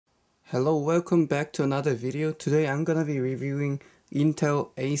Hello, welcome back to another video. Today I'm gonna be reviewing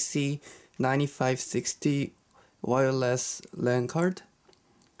Intel AC9560 wireless LAN card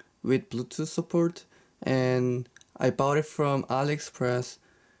with Bluetooth support, and I bought it from AliExpress,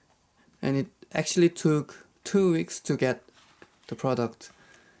 and it actually took 2 weeks to get the product.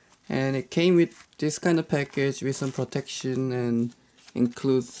 And it came with this kind of package with some protection and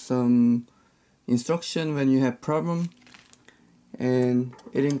includes some instruction when you have problem. And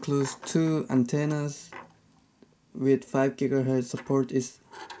it includes 2 antennas with 5 GHz support.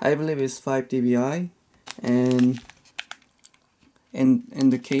 I believe it's 5 dBi, and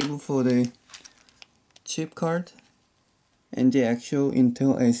the cable for the chip card and the actual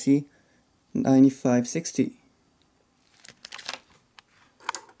Intel AC9560.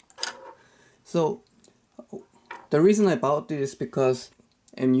 So the reason I bought this is because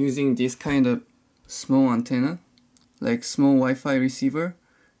I'm using this kind of small antenna, like small Wi-Fi receiver,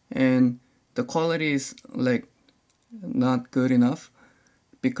 and the quality is like not good enough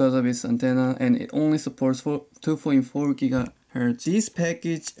because of its antenna, and it only supports 2.4 GHz. These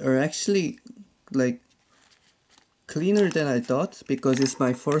packages are actually like cleaner than I thought because it's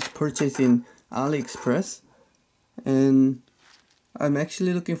my first purchase in AliExpress, and I'm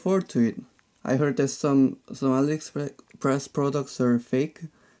actually looking forward to it. I heard that some AliExpress products are fake,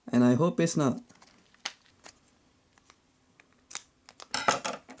 and I hope it's not.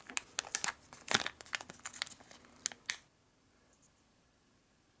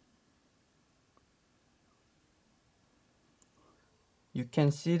 You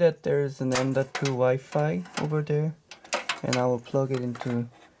can see that there's an M.2 Wi-Fi over there, and I will plug it into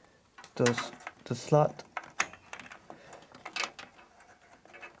the slot.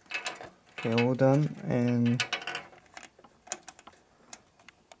 Okay, all done, and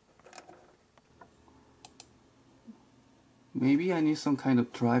maybe I need some kind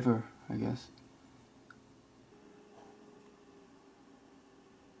of driver, I guess.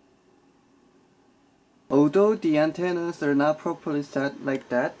 Although the antennas are not properly set like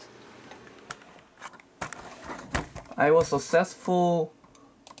that, I was successful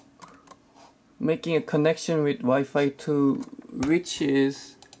making a connection with Wi-Fi 2, which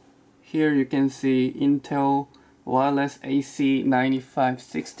is, here you can see Intel wireless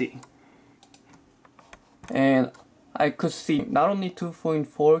AC9560. And I could see not only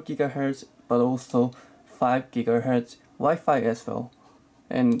 2.4 GHz but also 5 GHz Wi-Fi as well,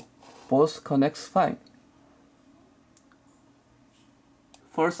 and both connects fine.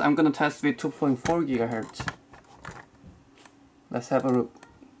 First, I'm gonna test with 2.4 GHz. Let's have a look.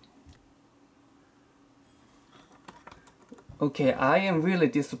 Okay, I am really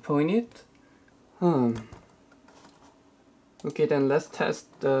disappointed. Okay, then let's test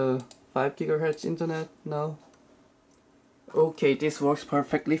the 5 GHz internet now. Okay, this works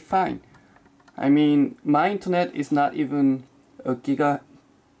perfectly fine. I mean, my internet is not even a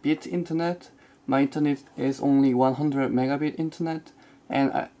gigabit internet. My internet is only 100 megabit internet.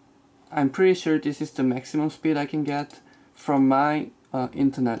 And I'm pretty sure this is the maximum speed I can get from my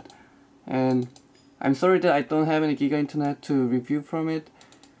internet. And I'm sorry that I don't have any giga internet to review from it.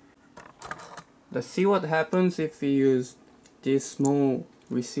 Let's see what happens if we use this small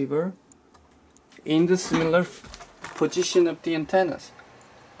receiver in the similar position of the antennas.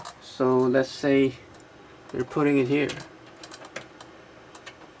 So let's say we're putting it here.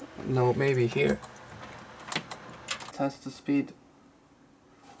 No, maybe here. Test the speed.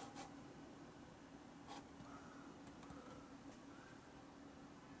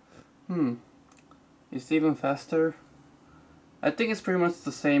 It's even faster. I think it's pretty much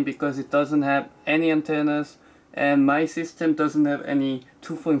the same because it doesn't have any antennas, and my system doesn't have any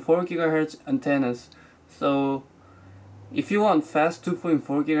 2.4 GHz antennas. So if you want fast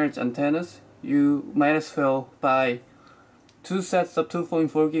 2.4 GHz antennas, you might as well buy 2 sets of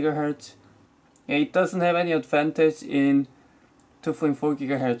 2.4 GHz. It doesn't have any advantage in 2.4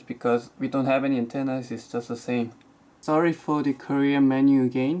 GHz because we don't have any antennas. It's just the same. Sorry for the Korean menu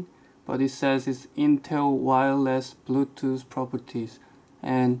again, but it says it's Intel wireless Bluetooth properties,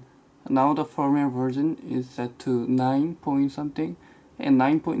 and now the firmware version is set to 9 point something, and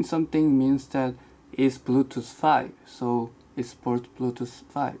 9 point something means that it's Bluetooth 5, so it supports Bluetooth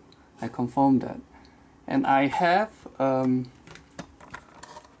 5. I confirmed that, and I have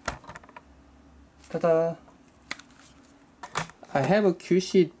ta-da! I have a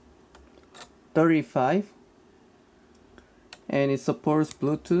QC35, and it supports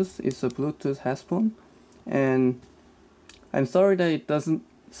Bluetooth. It's a Bluetooth headphone, and I'm sorry that it doesn't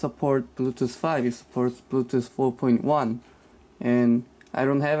support Bluetooth 5. It supports Bluetooth 4.1, and I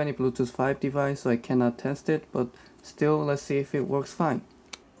don't have any Bluetooth 5 device, so I cannot test it, but still, let's see if it works fine.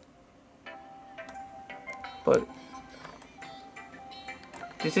 but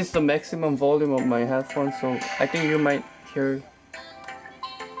this is the maximum volume of my headphones, so I think you might hear.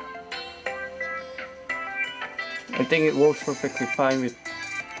 I think it works perfectly fine with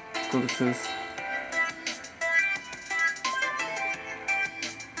Bluetooth.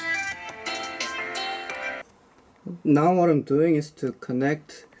 Now what I'm doing is to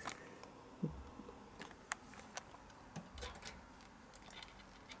connect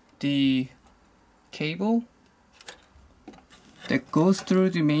the cable that goes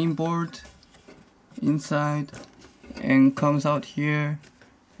through the main board inside and comes out here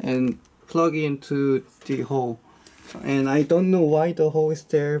and plug into the hole. And I don't know why the hole is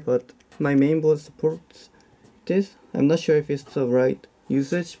there, but my main board supports this. I'm not sure if it's the right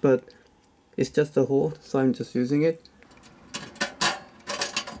usage, but it's just a hole, so I'm just using it.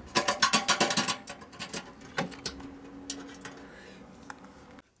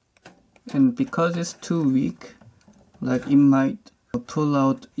 And because it's too weak, like it might pull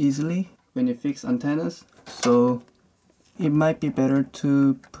out easily when you fix antennas, so it might be better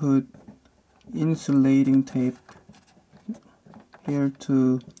to put insulating tape here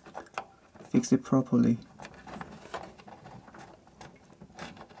to fix it properly.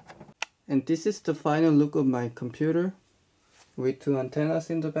 And this is the final look of my computer with two antennas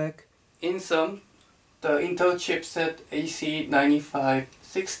in the back. In sum, the Intel chipset AC9560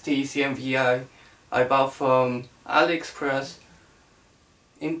 CNVi I bought from AliExpress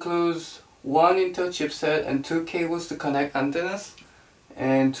includes one Intel chipset and two cables to connect antennas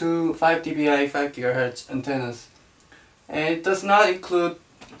and two 5 dBi 5 GHz antennas. And it does not include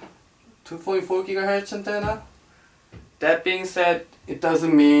 2.4 GHz antenna. That being said, it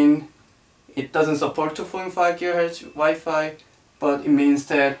doesn't mean it doesn't support 2.5 GHz Wi-Fi, but it means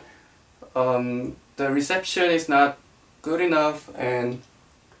that the reception is not good enough, and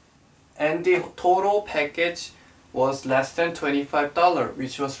the total package was less than $25,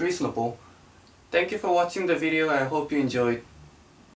 which was reasonable. Thank you for watching the video. I hope you enjoyed.